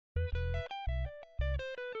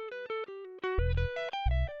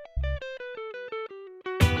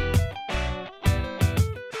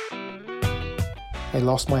I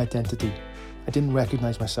lost my identity. I didn't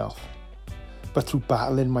recognize myself. But through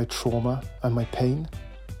battling my trauma and my pain,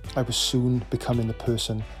 I was soon becoming the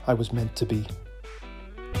person I was meant to be.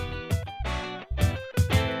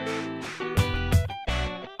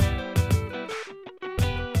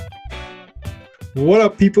 What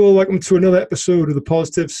up, people? Welcome to another episode of the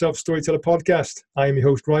Positive Self-Storyteller Podcast. I am your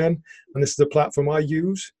host, Ryan, and this is a platform I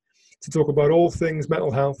use to talk about all things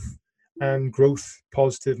mental health and growth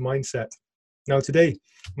positive mindset. Now, today,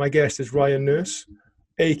 my guest is Ryan Nurse,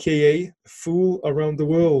 aka Fool Around the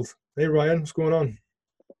World. Hey, Ryan, what's going on?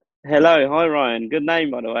 Hello, hi Ryan. Good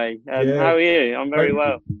name, by the way. How are you? I'm very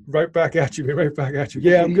well. Right back at you.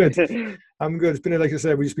 Yeah, I'm good. I'm good. It's been, like I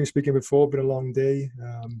said, we've just been speaking before. Been a long day.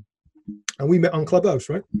 And we met on Clubhouse,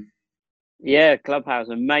 right? Yeah, Clubhouse,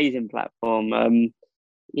 amazing platform.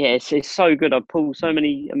 It's so good. I've pulled so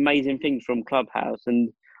many amazing things from Clubhouse,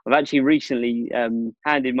 and I've actually recently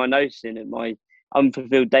handed my notice in at my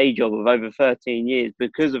unfulfilled day job of over 13 years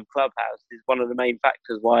because of Clubhouse. Is one of the main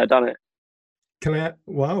factors why I've done it.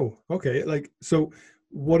 Wow. Okay. So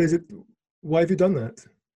what is it? Why have you done that?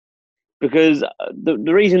 Because the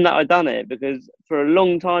reason that I've done it, because for a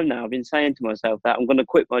long time now, I've been saying to myself that I'm going to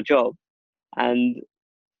quit my job. And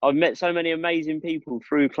I've met so many amazing people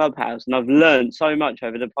through Clubhouse, and I've learned so much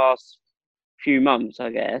over the past few months, I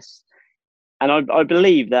guess. And I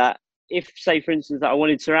believe that if, say, for instance, that I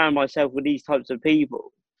wanted to surround myself with these types of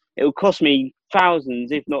people, it would cost me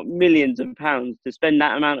thousands, if not millions of pounds to spend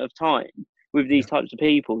that amount of time with these types of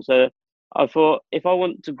people. So I thought, if I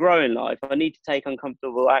want to grow in life, I need to take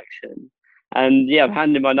uncomfortable action. And yeah, I've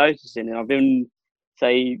handed my notice in, and I've been,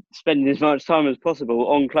 spending as much time as possible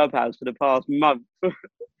on Clubhouse for the past month.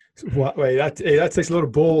 Wait, that takes a lot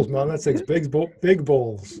of balls, man. That takes big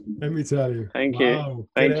balls. Let me tell you. Thank you.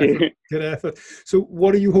 Thank you. Good effort. So,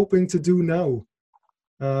 what are you hoping to do now?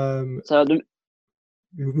 At the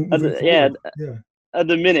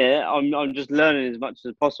minute, I'm just learning as much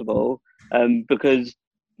as possible, because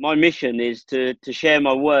my mission is to share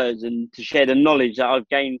my words and to share the knowledge that I've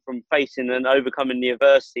gained from facing and overcoming the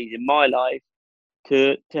adversities in my life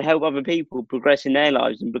to help other people progress in their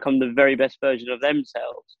lives and become the very best version of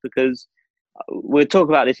themselves. Because we'll talk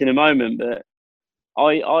about this in a moment, but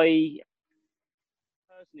I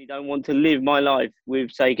personally don't want to live my life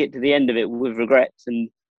with, get to the end of it with regrets, and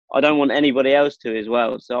I don't want anybody else to as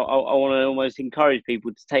well. So I want to almost encourage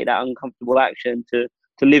people to take that uncomfortable action to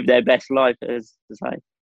live their best life, as to say.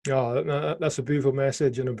 Oh, that's a beautiful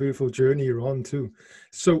message and a beautiful journey you're on too.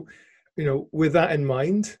 So, with that in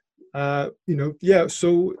mind,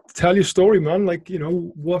 so tell your story, man.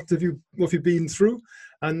 What have you been through,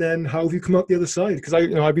 and then how have you come out the other side? Because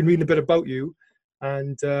I've been reading a bit about you,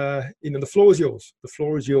 and the floor is yours. The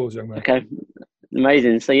floor is yours, young man. Okay,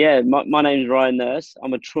 amazing. So yeah, my name's Ryan Nurse.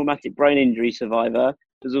 I'm a traumatic brain injury survivor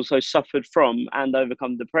who's also suffered from and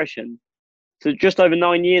overcome depression. So just over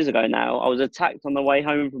 9 years ago now, I was attacked on the way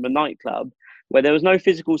home from a nightclub where there was no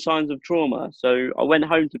physical signs of trauma. So I went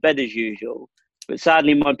home to bed as usual. But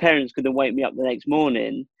sadly, my parents couldn't wake me up the next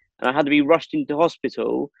morning, and I had to be rushed into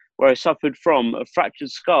hospital where I suffered from a fractured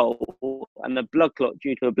skull and a blood clot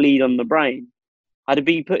due to a bleed on the brain. I had to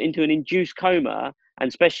be put into an induced coma,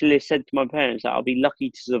 and specialists said to my parents that I'll be lucky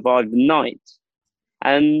to survive the night.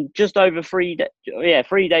 And just over 3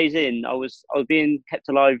 days in, I was being kept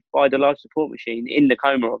alive by the life support machine in the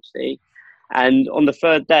coma, obviously. And on the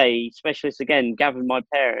third day, specialists again gathered my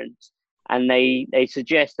parents, and they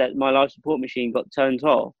suggest that my life support machine got turned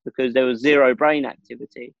off because there was zero brain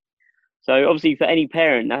activity. So obviously for any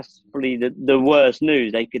parent, that's probably the worst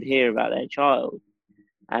news they could hear about their child.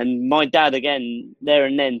 And my dad, again, there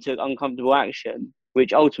and then took uncomfortable action,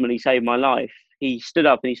 which ultimately saved my life. He stood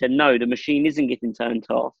up and he said, no, the machine isn't getting turned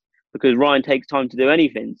off because Ryan takes time to do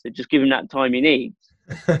anything. So just give him that time he needs.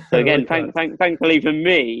 So again, thankfully for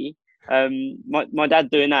me, my dad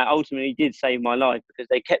doing that ultimately did save my life because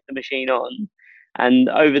they kept the machine on. And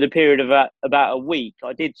over the period of about a week,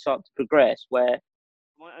 I did start to progress where I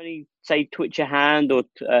might only say twitch a hand or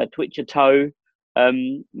twitch a toe.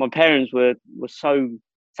 My parents were so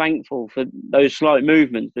thankful for those slight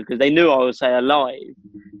movements because they knew I was, alive.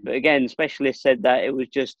 But again, specialists said that it was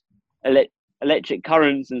just electric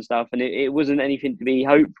currents and stuff, and it wasn't anything to be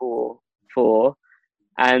hoped for.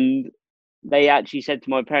 And they actually said to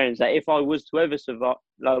my parents that if I was to ever survive,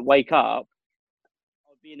 wake up,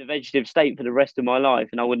 I'd be in a vegetative state for the rest of my life,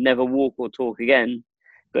 and I would never walk or talk again.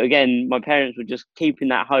 But again, my parents were just keeping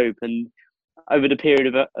that hope, and over the period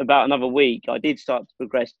of about another week, I did start to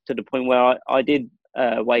progress to the point where I did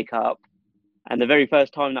wake up. And the very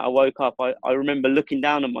first time that I woke up, I remember looking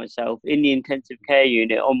down on myself in the intensive care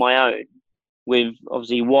unit on my own. with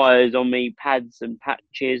obviously wires on me, pads and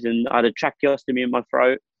patches, and I had a tracheostomy in my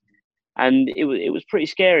throat. And it was pretty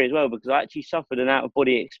scary as well, because I actually suffered an out of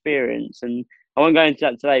body experience. And I won't go into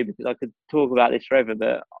that today because I could talk about this forever.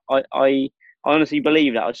 But I honestly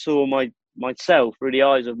believe that I saw myself through the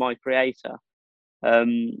eyes of my creator.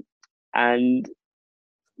 And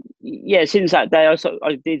yeah, since that day,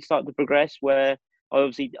 I did start to progress, where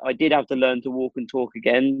I did have to learn to walk and talk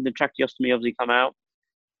again. The tracheostomy obviously come out,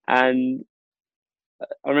 and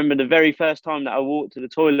I remember the very first time that I walked to the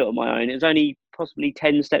toilet on my own. It was only possibly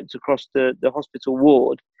 10 steps across the hospital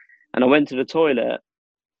ward, and I went to the toilet,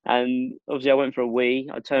 and obviously I went for a wee.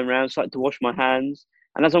 I turned around, started to wash my hands,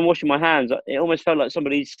 and as I'm washing my hands, it almost felt like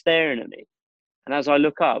somebody's staring at me. And as I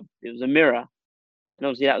look up, it was a mirror, and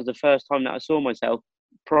obviously that was the first time that I saw myself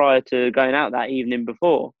prior to going out that evening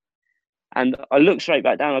before. And I looked straight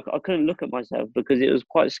back down. I couldn't look at myself because it was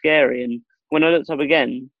quite scary. And when I looked up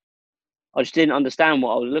again, I just didn't understand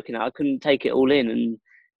what I was looking at. I couldn't take it all in. And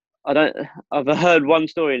I've heard one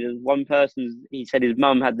story. There's one person, he said his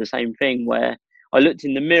mum had the same thing, where I looked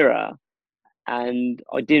in the mirror and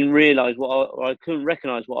I didn't realise I couldn't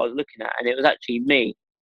recognise what I was looking at. And it was actually me.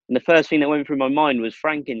 And the first thing that went through my mind was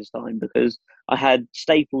Frankenstein, because I had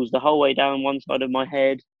staples the whole way down one side of my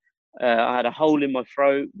head. I had a hole in my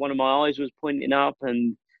throat. One of my eyes was pointing up,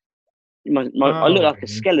 and I looked like a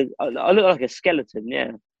skeleton. I looked like a skeleton.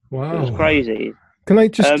 Yeah, wow, it was crazy. Can we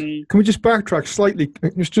just backtrack slightly,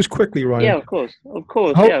 just quickly, Ryan? Yeah, of course. Of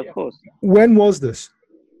course. When was this?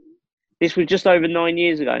 This was just over 9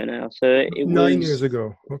 years ago now. So it was 9 years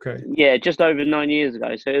ago. Okay. Yeah, just over 9 years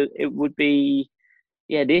ago. So it would be,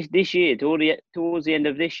 this year, towards the end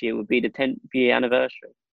of this year would be the 10th year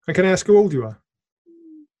anniversary. And can I ask how old you are?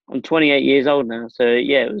 I'm 28 years old now, so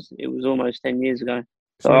yeah, it was almost 10 years ago.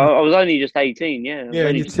 So I was only just 18, yeah. Yeah,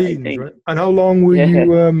 in your teens, 18. Right? And how long were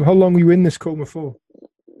you? How long were you in this coma for?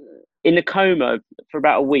 In the coma for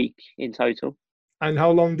about a week in total. And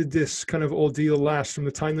how long did this kind of ordeal last, from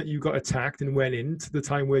the time that you got attacked and went in to the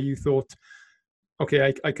time where you thought,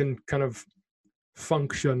 okay, I can kind of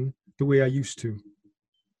function the way I used to?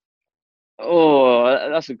 Oh,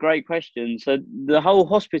 that's a great question. So the whole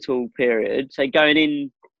hospital period, so going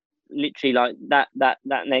in literally like that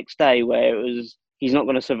next day, where it was he's not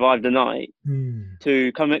going to survive the night,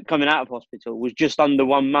 to coming out of hospital, was just under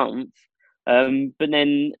 1 month. But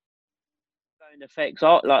then effects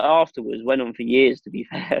like afterwards went on for years, to be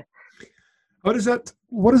fair. What does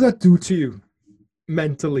that do to you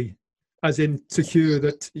mentally, as in to hear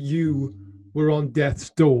that you were on death's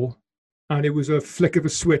door and it was a flick of a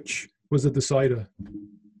switch was a decider?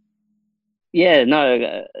 Yeah,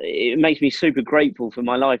 no, it makes me super grateful for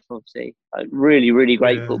my life, obviously. Like, really, really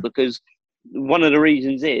grateful, because one of the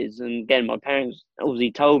reasons is, and again, my parents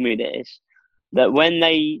obviously told me this, that when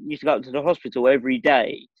they used to go up to the hospital every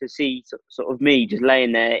day to see sort of me just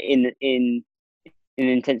laying there in an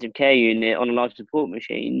intensive care unit on a life support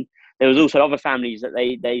machine, there was also other families that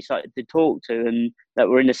they started to talk to, and that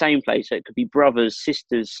were in the same place. So it could be brothers,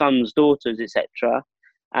 sisters, sons, daughters, etc.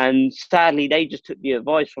 And sadly, they just took the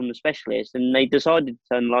advice from the specialist, and they decided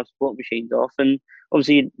to turn life support machines off. And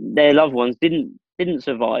obviously, their loved ones didn't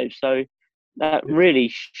survive. So that really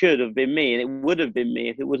should have been me, and it would have been me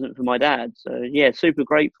if it wasn't for my dad. So yeah, super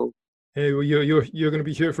grateful. Hey, well, you're going to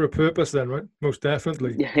be here for a purpose then, right? Most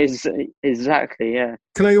definitely. Exactly. Yeah.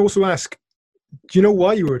 Can I also ask, do you know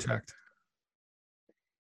why you were attacked?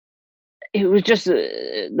 It was just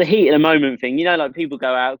the heat of the moment thing. You know, like people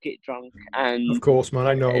go out, get drunk, and of course, man,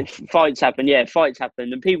 I know fights happen. Yeah, fights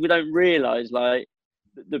happen, and people don't realise like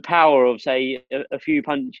the power of, say, a few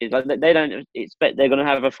punches. Like they don't expect they're going to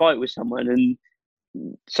have a fight with someone, and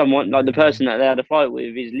someone like the person that they had a fight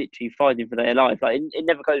with is literally fighting for their life. Like it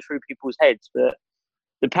never goes through people's heads, but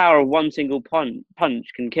the power of one single punch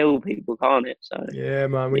can kill people, can't it? So yeah,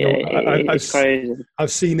 man. It's crazy.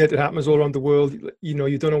 I've seen it. It happens all around the world. You know,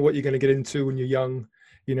 you don't know what you're going to get into when you're young.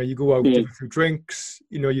 You know, you go out, have a few drinks.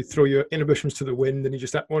 You know, you throw your inhibitions to the wind, and you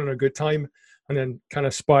just want a good time, and then kind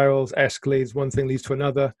of spirals, escalates. One thing leads to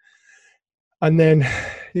another, and then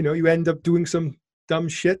you know you end up doing some dumb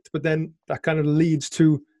shit. But then that kind of leads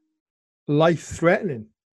to life-threatening.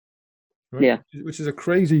 Right? Yeah, which is a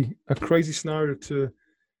crazy scenario to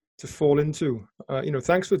fall into. You know,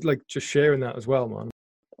 thanks for like just sharing that as well, man.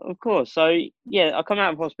 Of course. So yeah, I come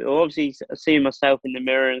out of hospital, obviously seeing myself in the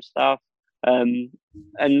mirror and stuff. And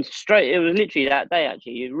straight, it was literally that day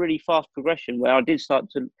actually, a really fast progression where I did start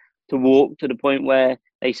to walk to the point where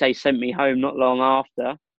they sent me home not long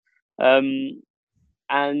after.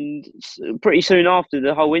 And pretty soon after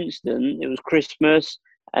the whole incident, it was Christmas,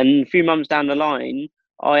 and a few months down the line,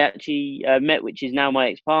 I actually met, which is now my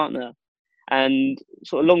ex-partner. And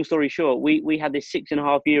sort of long story short, we had this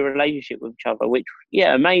 6.5 year relationship with each other, which,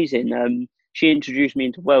 yeah, amazing. She introduced me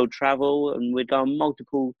into world travel, and we'd go on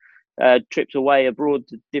multiple trips away abroad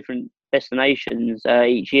to different destinations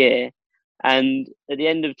each year. And at the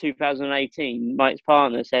end of 2018, my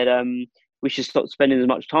ex-partner said we should stop spending as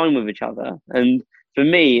much time with each other. And for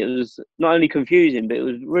me, it was not only confusing, but it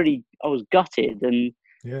was really, I was gutted. And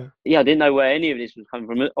yeah, I didn't know where any of this was coming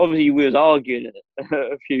from. Obviously, we was arguing at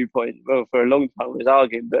a few points. Well, for a long time, we was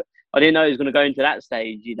arguing, but I didn't know it was going to go into that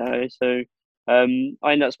stage, you know. So I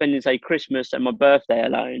ended up spending, say, Christmas and my birthday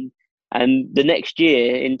alone. And the next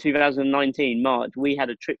year, in 2019, March, we had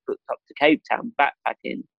a trip booked up to Cape Town,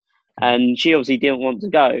 backpacking. And she obviously didn't want to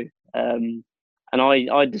go. And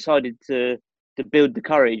I decided to build the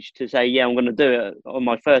courage to say, yeah, I'm going to do it on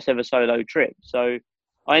my first ever solo trip. So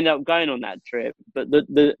I ended up going on that trip. But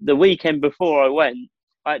the weekend before I went,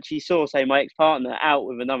 I actually saw, say, my ex-partner out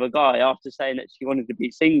with another guy after saying that she wanted to be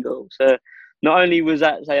single. So not only was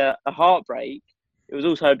that, say, a heartbreak, it was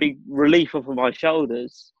also a big relief off of my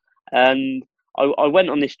shoulders. And I went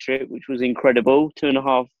on this trip, which was incredible,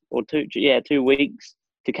 2 weeks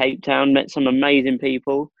to Cape Town, met some amazing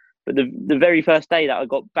people. But the very first day that I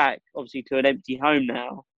got back, obviously to an empty home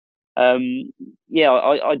now,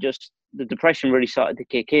 I just, the depression really started to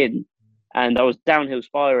kick in, and I was downhill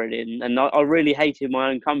spiraling, and I really hated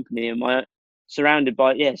my own company and surrounded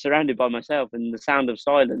by myself and the sound of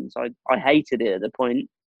silence. I hated it at the point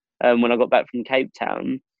when I got back from Cape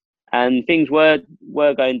Town, and things were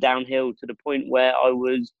going downhill to the point where I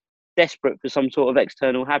was desperate for some sort of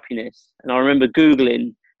external happiness. And I remember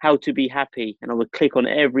Googling how to be happy, and I would click on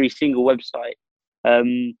every single website.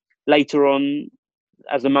 Later on,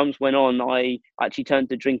 as the months went on, I actually turned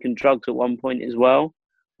to drink and drugs at one point as well.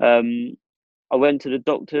 I went to the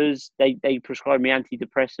doctors. They prescribed me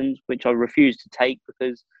antidepressants, which I refused to take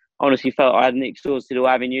because I honestly felt I hadn't exhausted all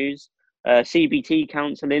avenues. CBT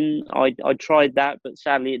counselling, I tried that, but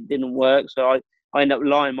sadly it didn't work. So I ended up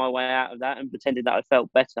lying my way out of that and pretended that I felt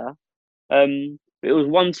better. It was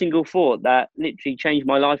one single thought that literally changed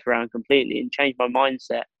my life around completely and changed my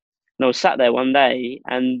mindset. And I was sat there one day,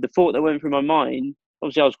 and the thought that went through my mind,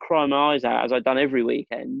 obviously I was crying my eyes out as I'd done every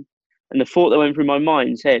weekend. And the thought that went through my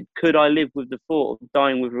mind said, could I live with the thought of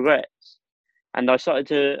dying with regrets? And I started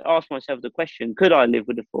to ask myself the question, could I live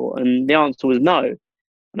with the thought? And the answer was no.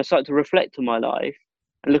 And I started to reflect on my life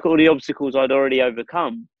and look at all the obstacles I'd already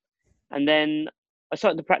overcome. And then I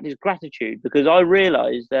started to practice gratitude, because I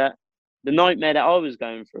realized that the nightmare that I was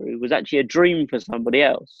going through was actually a dream for somebody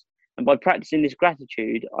else. And by practicing this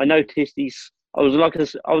gratitude, I noticed I was like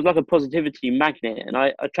a positivity magnet, and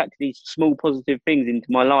I attracted these small positive things into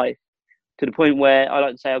my life, to the point where I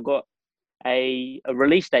like to say I got a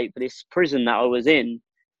release date for this prison that I was in.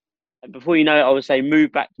 And before you know it, I would say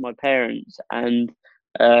move back to my parents. And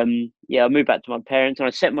I moved back to my parents, and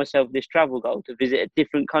I set myself this travel goal to visit a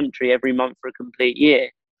different country every month for a complete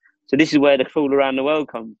year. So this is where the Fool Around the World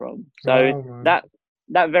come from. So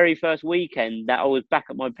that very first weekend that I was back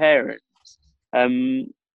at my parents, I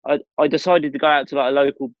decided to go out to like a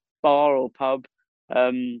local bar or pub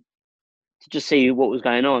to just see what was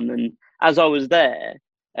going on. And as I was there,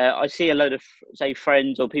 I see a load of, say,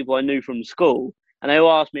 friends or people I knew from school, and they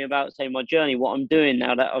all asked me about, say, my journey, what I'm doing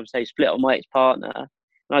now that I've, say, split on my ex-partner.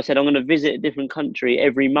 And I said, I'm going to visit a different country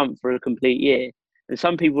every month for a complete year. And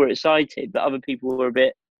some people were excited, but other people were a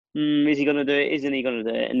bit, is he going to do it? Isn't he going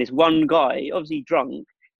to do it? And this one guy, obviously drunk,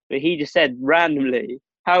 but he just said randomly,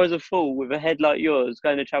 how is a fool with a head like yours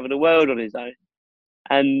going to travel the world on his own?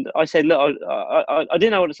 And I said, look, I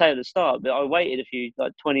didn't know what to say at the start, but I waited a few,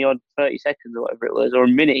 like 20 odd, 30 seconds or whatever it was, or a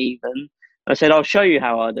minute even. I said, I'll show you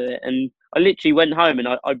how I do it. And I literally went home and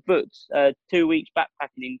I booked 2 weeks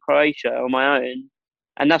backpacking in Croatia on my own.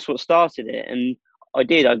 And that's what started it. And I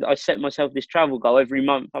did. I set myself this travel goal every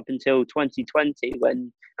month up until 2020,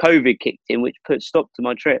 when COVID kicked in, which put stop to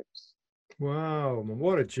my trips. Wow, man,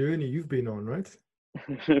 what a journey you've been on, right?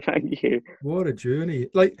 Thank you. What a journey.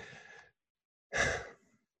 Like,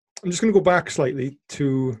 I'm just going to go back slightly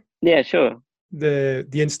to the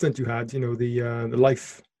incident you had, the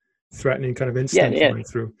life-threatening kind of incident you went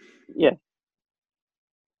through. Yeah.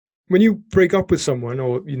 When you break up with someone,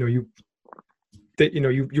 or your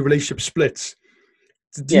relationship splits,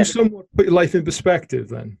 do you somewhat put your life in perspective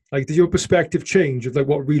then? Like, did your perspective change of like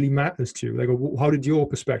what really matters to you? Like, how did your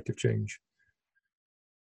perspective change?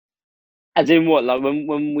 As in what? Like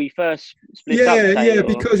when we first split up? Yeah,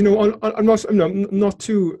 because I'm not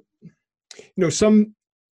too. Some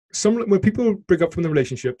when people break up from the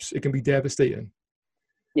relationships, it can be devastating.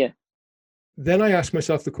 Yeah. Then I asked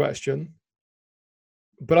myself the question,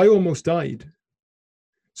 but I almost died.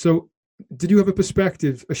 So did you have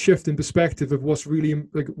a shift in perspective of what's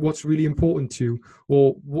really important to you,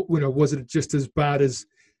 or was it just as bad as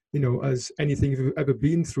as anything you've ever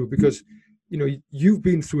been through? Because you've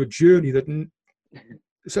been through a journey that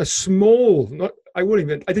it's a small, not I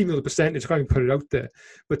didn't even know the percentage, I can't even put it out there,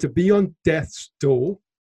 but to be on death's door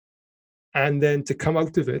and then to come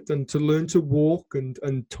out of it and to learn to walk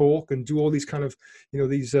and talk and do all these kind of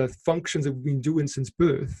these functions that we've been doing since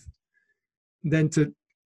birth, then to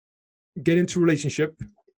get into a relationship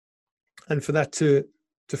and for that to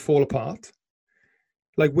fall apart.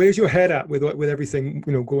 Like, where's your head at with everything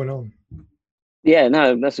going on? Yeah,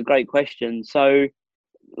 no, that's a great question. So,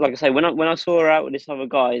 like I say, when I saw her out with this other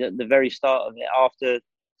guy at the very start of it, after,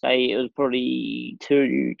 say, it was probably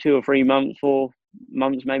 2 or 3 months, 4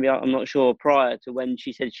 months maybe, I'm not sure, prior to when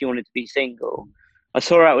she said she wanted to be single, I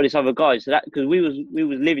saw her out with this other guy. So that, because we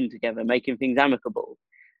was living together, making things amicable,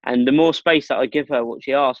 and the more space that I give her what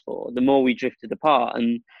she asked for, the more we drifted apart.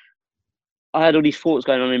 And I had all these thoughts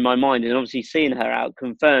going on in my mind, and obviously seeing her out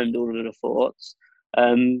confirmed all of the thoughts,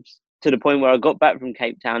 to the point where I got back from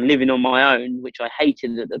Cape Town living on my own, which I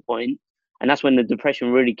hated at the point. And that's when the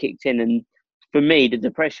depression really kicked in. And for me, the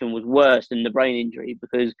depression was worse than the brain injury,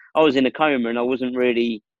 because I was in a coma and I wasn't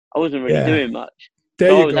really doing much.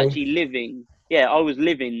 So I was actually living. Yeah, I was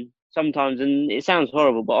living sometimes, and it sounds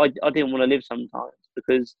horrible, but I didn't want to live sometimes,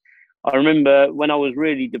 because I remember when I was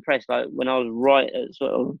really depressed, like when I was right at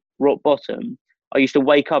sort of rock bottom, I used to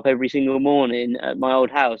wake up every single morning at my old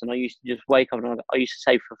house, and I used to just wake up and I used to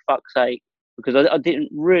say, for fuck's sake, because I didn't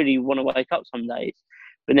really want to wake up some days.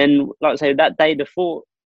 But then, like I say, that day, the thought,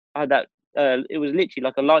 I had that, it was literally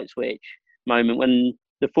like a light switch moment when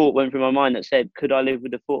the thought went through my mind that said, could I live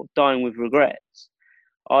with the thought of dying with regrets?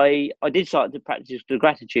 I did start to practice the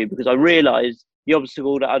gratitude, because I realised the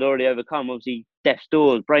obstacle that I'd already overcome, obviously death's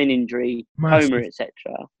doors, brain injury, coma, etc.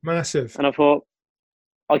 Massive. And I thought,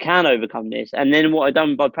 I can overcome this. And then what I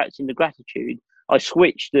done by practicing the gratitude, I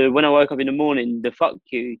switched when I woke up in the morning, the fuck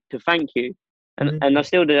you to thank you. And I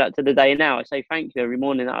still do that to the day now. I say thank you every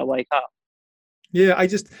morning that I wake up. Yeah, I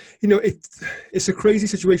just, it's a crazy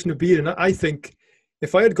situation to be in. And I think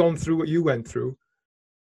if I had gone through what you went through,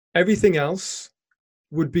 everything else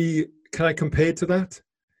would be kind of compared to that.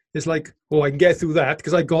 It's like, oh, I can get through that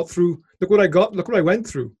because I got through, look what I went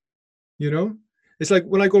through, It's like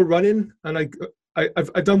when I go running, and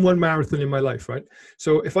I've done one marathon in my life, right?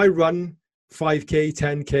 So if I run 5K,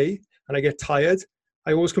 10K, and I get tired,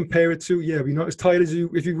 I always compare it to, you're not as tired as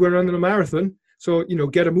if you were running a marathon. So,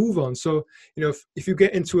 get a move on. So, if you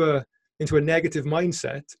get into a negative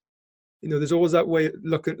mindset, there's always that way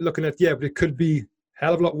looking at, but it could be a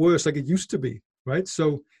hell of a lot worse like it used to be, right?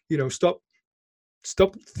 So,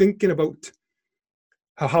 stop thinking about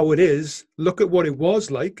how it is, look at what it was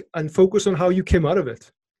like, and focus on how you came out of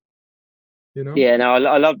it. Yeah, no,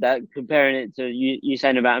 I love that, comparing it to you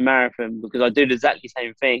saying about a marathon, because I do the exactly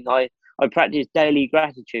same thing. I practice daily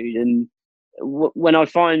gratitude, and when I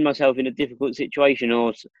find myself in a difficult situation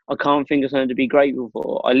or I can't think of something to be grateful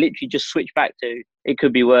for, I literally just switch back to, it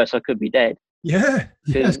could be worse, I could be dead. Yeah,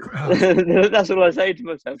 that's what I say to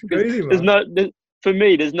myself. Crazy, for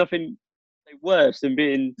me, there's nothing worse than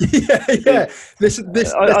being. Yeah. This is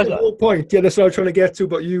the whole point. Yeah, that's what I'm trying to get to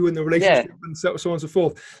about you and the relationship and so on and so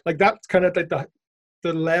forth. Like that's kind of like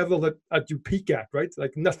the level that you peak at, right?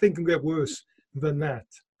 Like nothing can get worse than that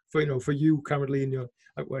for you currently in your.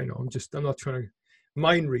 I'm not trying to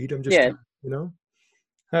mind read. I'm just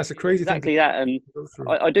that's a crazy thing. Exactly that, and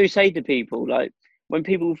I do say to people, like, when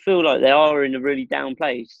people feel like they are in a really down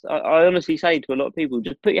place, I honestly say to a lot of people,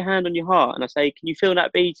 just put your hand on your heart, and I say, can you feel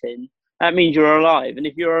that beating? That means you're alive. And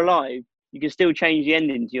if you're alive, you can still change the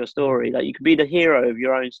ending to your story. Like, you can be the hero of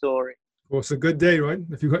your own story. Well, it's a good day, right?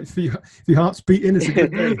 If your heart's beating, it's a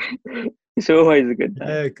good day. It's always a good day.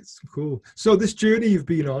 Yeah, it's cool. So this journey you've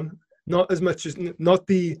been on, not as much as, not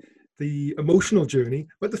the emotional journey,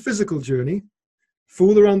 but the physical journey,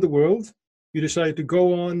 fool around the world. You decided to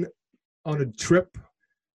go on a trip,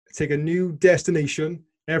 take a new destination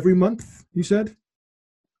every month, you said?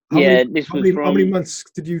 How many months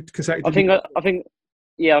did you consecutively? I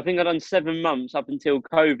think I've done 7 months up until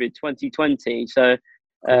COVID 2020. So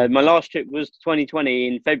my last trip was 2020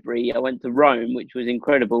 in February. I went to Rome, which was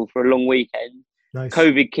incredible for a long weekend. Nice.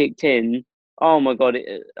 COVID kicked in. Oh my God!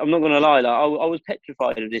 I'm not going to lie. Like, I was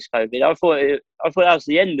petrified of this COVID. I thought that was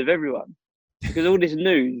the end of everyone, because all this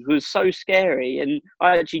news was so scary. And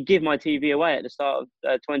I actually give my TV away at the start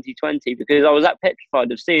of 2020 because I was that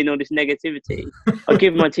petrified of seeing all this negativity. I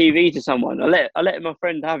give my TV to someone. I let my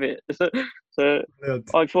friend have it. So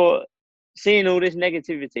I thought, seeing all this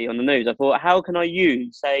negativity on the news, I thought, how can I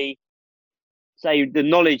use, say, say the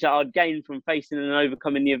knowledge that I'd gained from facing and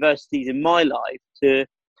overcoming the adversities in my life to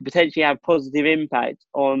potentially have positive impact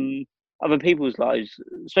on other people's lives,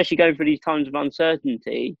 especially going through these times of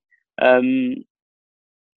uncertainty. So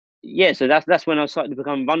that's when I started to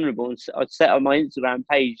become vulnerable, and I'd set up my Instagram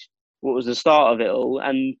page. What was the start of it all,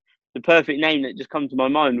 and the perfect name that just come to my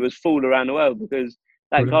mind was "Fool Around the World," because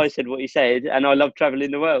that guy said what he said, and I love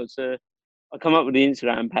traveling the world. So I come up with the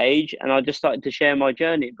Instagram page, and I just started to share my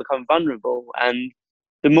journey and become vulnerable. And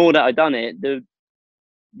the more that I done it, the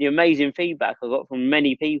amazing feedback I got from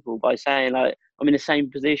many people by saying like I'm in the same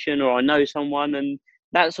position or I know someone, and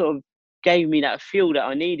that sort of gave me that fuel that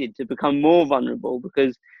I needed to become more vulnerable,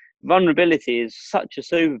 because vulnerability is such a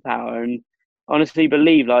superpower. And I honestly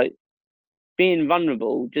believe like being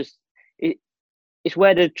vulnerable it's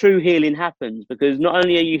where the true healing happens, because not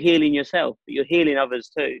only are you healing yourself, but you're healing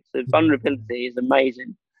others too. So vulnerability is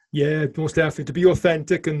amazing. Yeah, most definitely. To be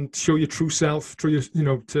authentic and show your true self, to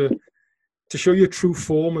show your true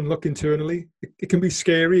form and look internally. It can be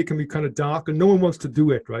scary, it can be kind of dark, and no one wants to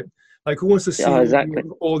do it, right? Like, who wants to see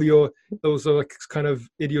all those like kind of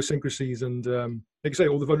idiosyncrasies and like I say,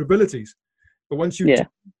 all the vulnerabilities? But once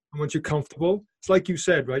you're comfortable, it's like you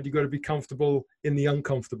said, right? You got to be comfortable in the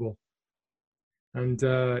uncomfortable, and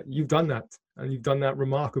you've done that, and you've done that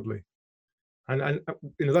remarkably. And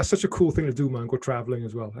that's such a cool thing to do, man. Go traveling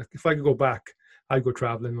as well. Like, if I could go back, I'd go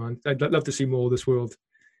traveling, man. I'd love to see more of this world.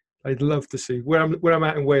 I'd love to see where I'm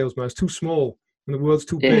at in Wales, man. It's too small, and the world's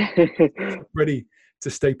too big, ready to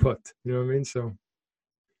stay put. You know what I mean? So,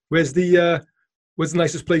 where's the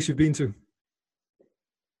nicest place you've been to?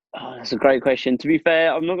 Oh, that's a great question. To be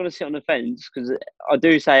fair, I'm not going to sit on the fence, because I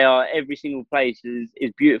do say every single place is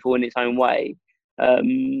beautiful in its own way.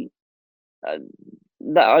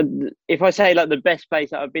 If I say like the best place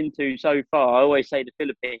that I've been to so far, I always say the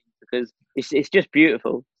Philippines, because it's just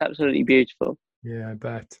beautiful. It's absolutely beautiful. Yeah, I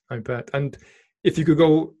bet. And if you could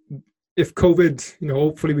go, if COVID,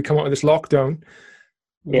 hopefully we come out of this lockdown,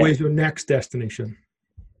 where's your next destination?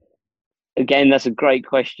 Again, that's a great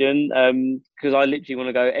question, because I literally want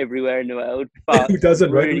to go everywhere in the world. But Who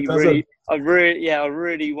doesn't, right? Who doesn't? I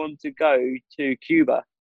really want to go to Cuba.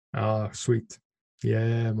 Oh, sweet.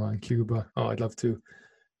 Yeah, man, Cuba. Oh, I'd love to.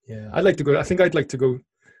 Yeah, I'd like to go. I think I'd like to go.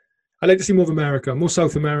 I'd like to see more of America, more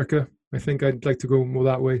South America. I think I'd like to go more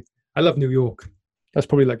that way. I love New York. That's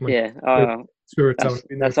probably like my spirit town.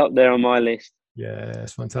 That's up there on my list. Yeah,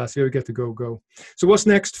 it's fantastic. We get to go. So what's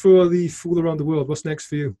next for the Fool Around the World? What's next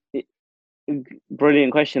for you?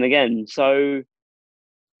 Brilliant question again. So,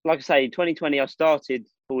 like I say, 2020, I started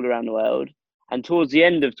Fool Around the World. And towards the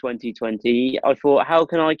end of 2020, I thought, how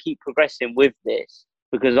can I keep progressing with this?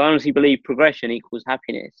 Because I honestly believe progression equals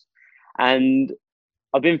happiness. And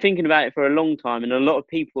I've been thinking about it for a long time, and a lot of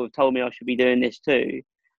people have told me I should be doing this too.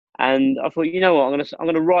 And I thought, you know what, I'm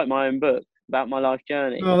gonna write my own book about my life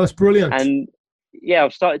journey. Oh, that's brilliant. And yeah,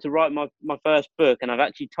 I've started to write my first book, and I've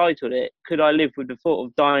actually titled it, Could I Live with the Thought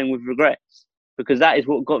of Dying with Regrets? Because that is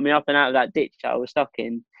what got me up and out of that ditch that I was stuck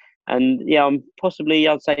in. And yeah, I'm possibly,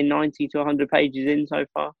 I'd say 90 to 100 pages in so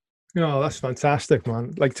far. Oh, that's fantastic,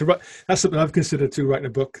 man. Like, to write, that's something I've considered too, writing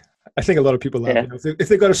a book. I think a lot of people have. Yeah. If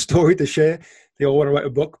they've got a story to share, they all want to write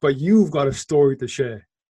a book, but you've got a story to share.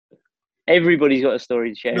 Everybody's got a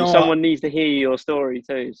story to share. No, someone needs to hear your story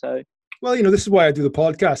too. So, well, this is why I do the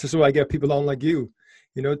podcast. This is why I get people on like you,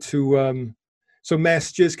 to so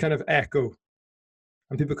messages kind of echo,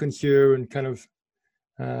 and people can hear and kind of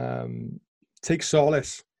take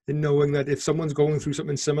solace in knowing that if someone's going through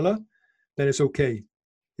something similar, then it's okay.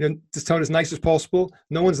 Just tell it as nice as possible.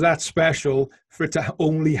 No one's that special for it to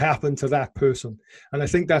only happen to that person. And I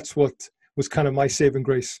think that's what was kind of my saving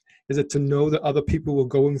grace, is it to know that other people were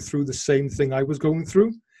going through the same thing I was going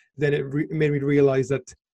through. Then it made me realize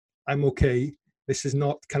that I'm okay. This is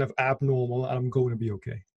not kind of abnormal, and I'm going to be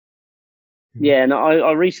okay. Yeah, and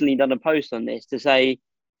I recently done a post on this to say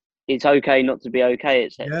it's okay not to be okay,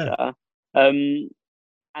 etc. Yeah.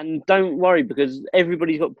 And don't worry, because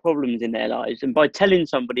everybody's got problems in their lives. And by telling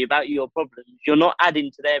somebody about your problems, you're not adding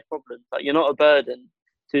to their problems. Like, you're not a burden.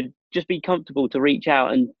 To just be comfortable to reach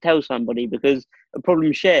out and tell somebody, because a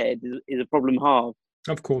problem shared is a problem halved.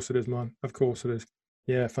 Of course it is, man. Of course it is.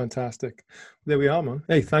 Yeah, fantastic. There we are, man.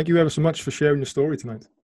 Hey, thank you ever so much for sharing your story tonight.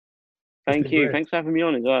 Thank you. Great. Thanks for having me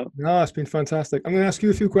on as well. No, it's been fantastic. I'm going to ask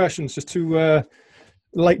you a few questions just to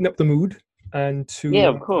lighten up the mood and to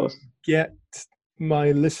of course, get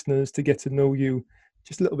my listeners to get to know you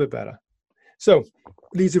just a little bit better. So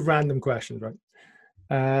these are random questions, right?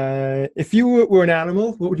 If you were an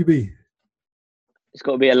animal, what would you be? It's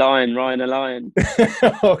got to be a lion, Ryan, a lion.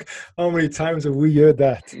 How many times have we heard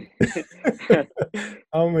that?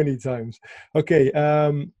 How many times? Okay.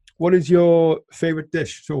 What is your favorite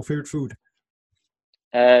dish or favorite food?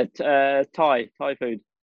 Thai food.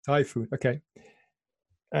 Thai food. Okay.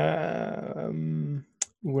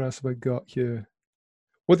 What else have I got here?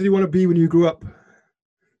 What did you want to be when you grew up?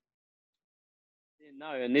 Didn't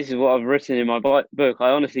know, and this is what I've written in my book.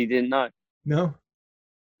 I honestly didn't know. No?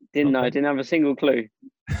 Didn't know. Okay. I didn't have a single clue.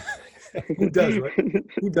 Who does, right?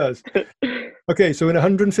 Who does? Okay, so in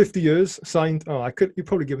 150 years, you've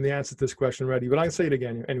probably given the answer to this question already, but I'll say it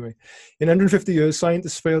again anyway. In 150 years,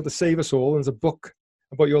 scientists failed to save us all, and there's a book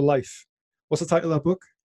about your life. What's the title of that book?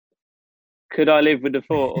 Could I live with the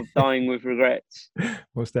thought of dying with regrets?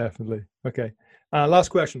 Most definitely. Okay. Last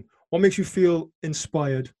question. What makes you feel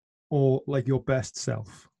inspired or like your best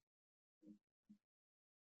self?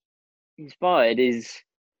 Inspired is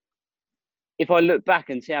if I look back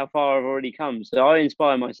and see how far I've already come. So I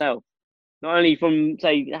inspire myself, not only from,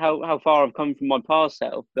 say, how far I've come from my past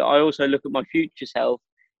self, but I also look at my future self,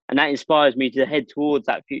 and that inspires me to head towards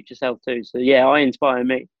that future self too. So yeah, I inspire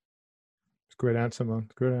me. Great answer, man.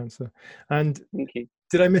 Great answer. And Thank you.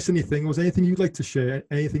 did I miss anything? Was there anything you'd like to share?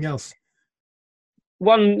 Anything else?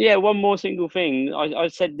 One more single thing. I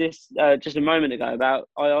said this just a moment ago about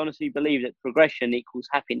I honestly believe that progression equals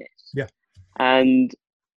happiness. Yeah. And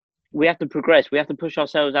we have to progress. We have to push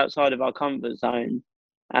ourselves outside of our comfort zone.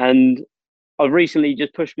 And I've recently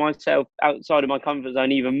just pushed myself outside of my comfort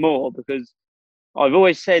zone even more, because I've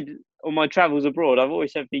always said on my travels abroad, I've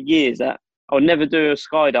always said for years that I'll never do a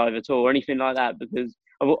skydive at all or anything like that, because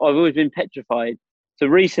I've always been petrified. So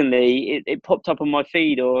recently it popped up on my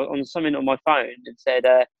feed or on something on my phone and said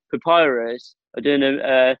Papyrus are doing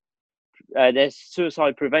there's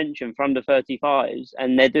suicide prevention for under 35s,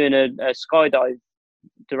 and they're doing a skydive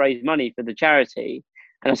to raise money for the charity.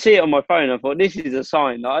 And I see it on my phone. I thought, this is a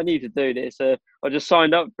sign that I need to do this. I just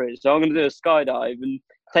signed up for it. So I'm going to do a skydive and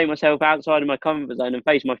take myself outside of my comfort zone and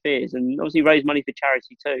face my fears, and obviously raise money for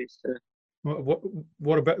charity too. So. What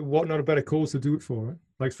not a better cause to do it for, right?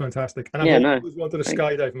 Like, it's fantastic. And I've always wanted a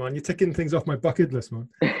skydive, man. You're ticking things off my bucket list, man.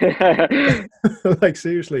 Like,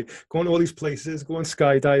 seriously, going to all these places, going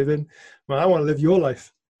skydiving. Man, I want to live your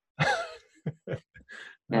life.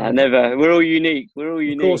 Never. We're all unique. We're all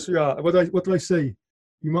unique. Of course we are. What do I say?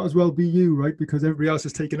 You might as well be you, right? Because everybody else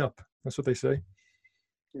is taken up. That's what they say.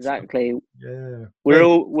 Exactly. So, yeah. We're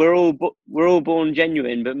all born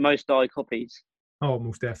genuine, but most die copies. Oh,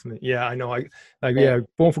 most definitely. Yeah, I know.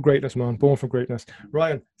 Born for greatness, man. Born for greatness.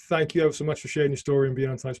 Ryan, thank you ever so much for sharing your story and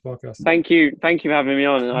being on Tonight's podcast. Thank you for having me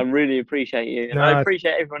on, and I really appreciate you. And I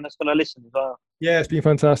appreciate everyone that's going to listen as well. Yeah, it's been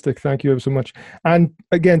fantastic. Thank you ever so much. And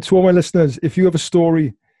again, to all my listeners, if you have a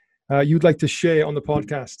story you'd like to share on the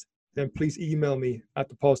podcast, then please email me at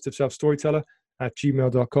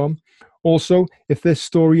thepositiveselfstoryteller@gmail.com. Also, if this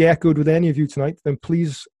story echoed with any of you tonight, then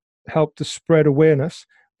please help to spread awareness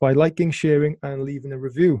by liking, sharing, and leaving a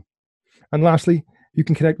review. And lastly, you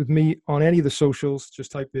can connect with me on any of the socials.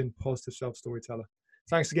 Just type in Positive Self Storyteller.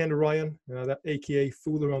 Thanks again to Ryan, that AKA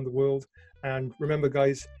Fool Around the World. And remember,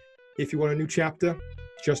 guys, if you want a new chapter,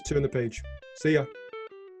 just turn the page. See ya.